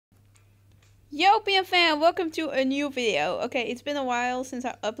Yo, PM fan, welcome to a new video. Okay, it's been a while since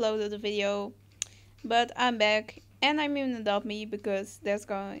I uploaded a video, but I'm back and I'm in Adopt Me because there's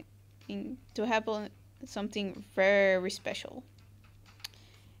going to happen something very special.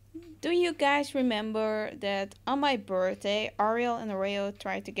 Do you guys remember that on my birthday, Ariel and Oreo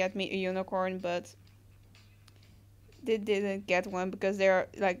tried to get me a unicorn, but they didn't get one because they're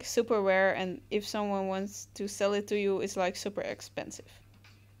like super rare, and if someone wants to sell it to you, it's like super expensive.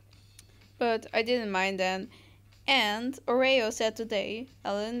 But I didn't mind then. And Oreo said today,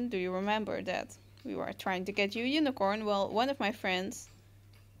 Ellen, do you remember that we were trying to get you a unicorn? Well, one of my friends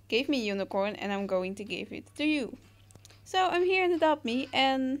gave me a unicorn and I'm going to give it to you. So I'm here in Adopt Me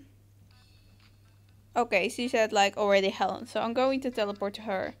and... Okay, she said like already Helen, so I'm going to teleport to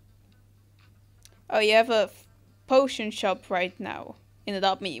her. Oh, you have a potion shop right now in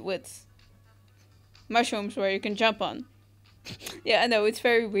Adopt Me with mushrooms where you can jump on. Yeah, I know, it's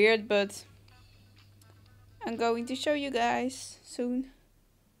very weird, but I'm going to show you guys soon.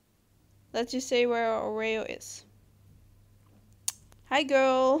 Let's just say where Oreo is. Hi,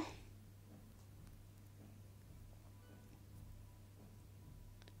 girl.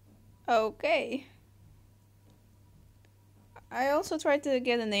 Okay. I also tried to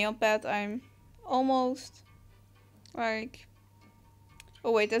get a nail pet. I'm almost like...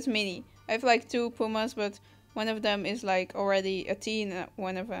 Oh wait, that's Mini. I have like two Pumas, but one of them is like already a teen.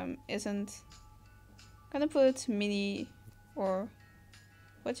 One of them isn't. Gonna put Mini or...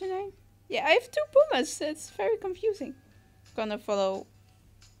 What's your name? Yeah, I have two Pumas. It's very confusing. Gonna follow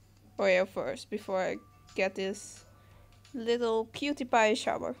Oreo first before I get this little cutie pie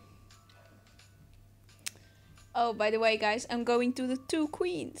shower. Oh, by the way, guys, I'm going to the two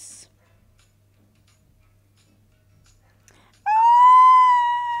queens.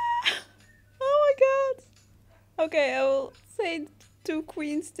 Ah! Oh my god. Okay, I will say the two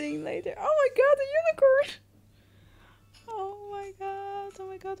queens thing later. Oh my god, a unicorn. Oh my god, oh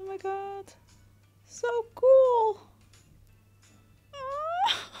my god, oh my god. So cool.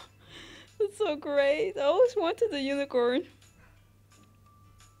 Ah, that's so great. I always wanted a unicorn.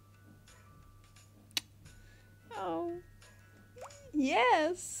 Oh.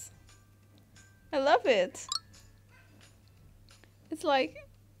 Yes. I love it. It's like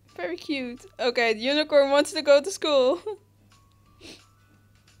very cute. Okay, the unicorn wants to go to school.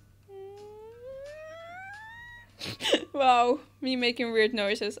 Wow, me making weird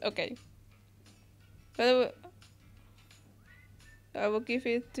noises. Okay. But I will give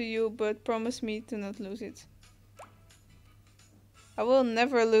it to you, but promise me to not lose it. I will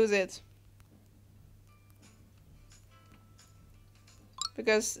never lose it.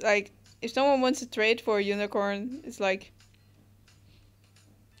 Because, like, if someone wants to trade for a unicorn, it's like...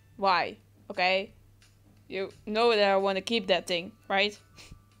 Why? Okay? You know that I want to keep that thing, right?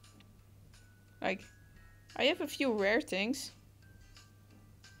 Like, I have a few rare things.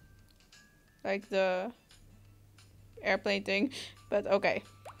 Like the airplane thing, but okay.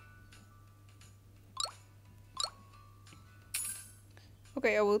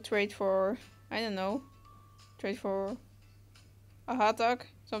 Okay, I will trade for, I don't know, trade for a hot dog,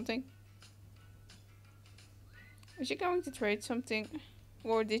 something. Is she going to trade something?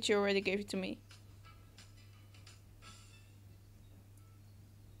 Or did you already give it to me?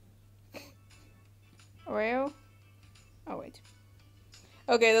 Oreo? Oh, wait.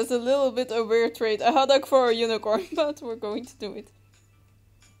 Okay, that's a little bit a weird trade. A hot dog for a unicorn, but we're going to do it.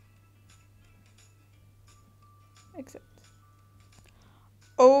 Accept.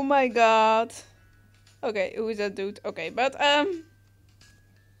 Oh my god. Okay, who is that dude? Okay, but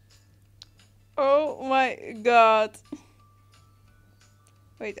oh my god.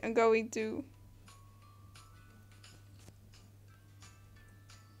 Wait, I'm going to...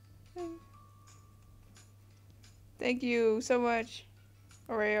 Thank you so much,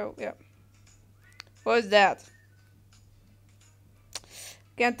 Oreo. Yeah. What was that?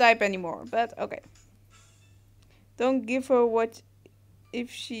 Can't type anymore, but okay. Don't give her what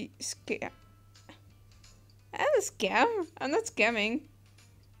if she scam. I'm a scam? I'm not scamming.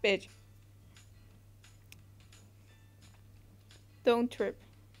 Bitch. Don't trip.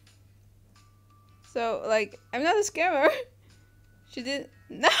 So, like, I'm not a scammer. She did...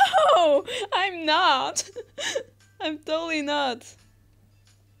 No! I'm not! I'm totally not.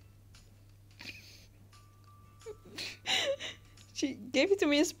 She gave it to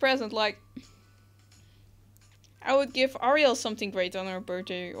me as a present, like... I would give Ariel something great on her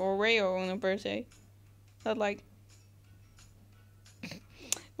birthday, or Rayo on her birthday. Not like...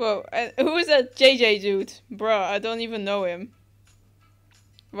 Whoa, who is that JJ dude? Bruh, I don't even know him.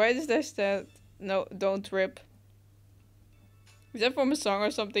 Why is this that? No, don't rip. Is that from a song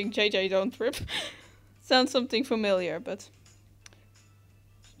or something? JJ, don't trip. Sounds something familiar, but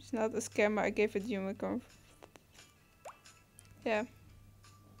it's not a scammer. I gave it unicorn. Yeah.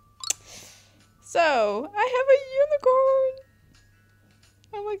 So, I have a unicorn!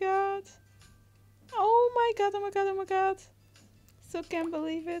 Oh my god. Oh my god, oh my god, oh my god. Still can't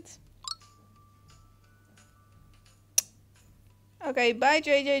believe it. Okay, bye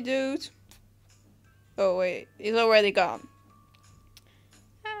JJ dude. Oh wait, he's already gone.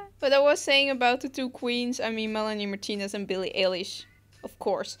 But I was saying about the two queens, I mean Melanie Martinez and Billie Eilish. Of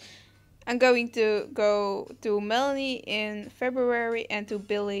course. I'm going to go to Melanie in February and to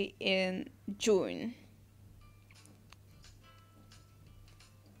Billie in June.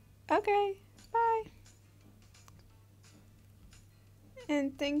 Okay, bye.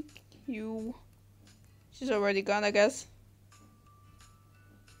 And thank you. She's already gone, I guess.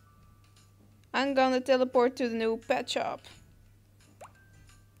 I'm gonna teleport to the new pet shop.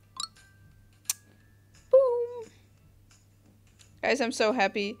 Boom! Guys, I'm so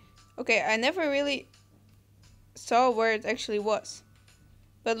happy. Okay, I never really saw where it actually was.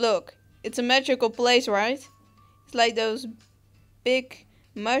 But look, it's a magical place, right? It's like those big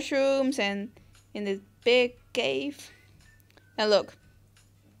mushrooms and in this big cave. And look.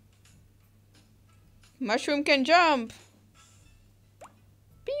 Mushroom can jump!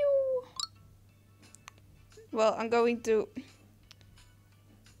 Pew! Well, I'm going to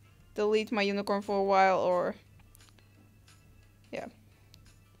delete my unicorn for a while, or... yeah.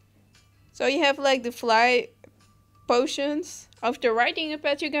 So you have like the fly potions. After riding a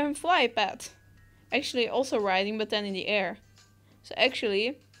pet, you can fly a pet. Actually, also riding, but then in the air. So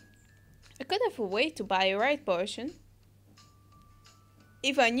actually, I could have a way to buy a ride potion.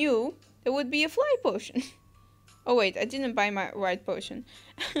 If I knew there would be a fly potion. Oh wait, I didn't buy my ride potion.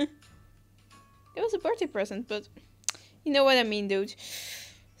 It was a birthday present, but you know what I mean, dude.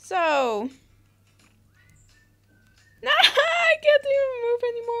 So... no, I can't even move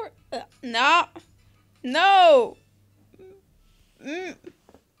anymore. No. No.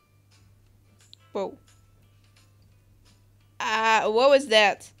 Whoa. What was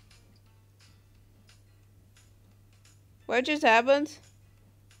that? What just happened?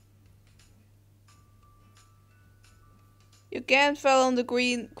 You can't fall on the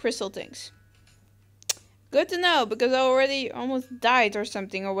green crystal things. Good to know, because I already almost died or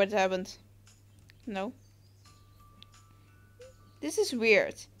something, or what happened. No. This is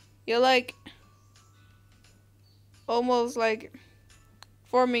weird. You're like... almost like...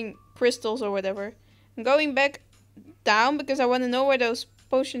 forming crystals or whatever. I'm going back down because I want to know where those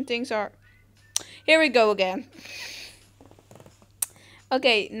potion things are. Here we go again.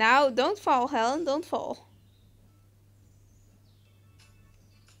 Okay, now don't fall, Helen. Don't fall.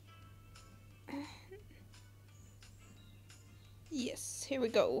 Yes, here we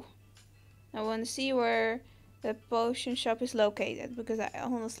go. I want to see where the potion shop is located, because I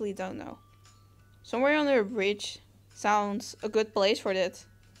honestly don't know. Somewhere under a bridge sounds a good place for that.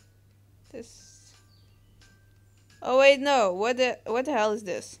 This. Oh wait, no. What the hell is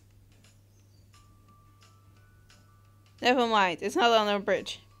this? Never mind. It's not on a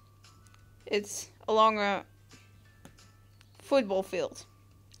bridge. It's along a football field.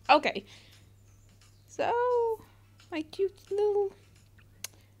 Okay. So, my cute little...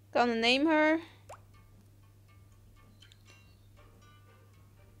 gonna name her.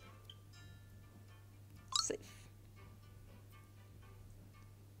 Safe.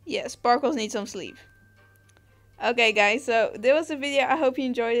 Yeah, Sparkles need some sleep. Okay guys, so that was the video. I hope you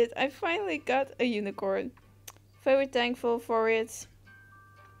enjoyed it. I finally got a unicorn. Very thankful for it.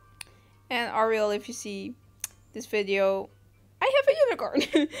 And Ariel, if you see this video, I have a unicorn.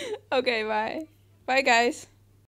 Okay, bye. Bye guys.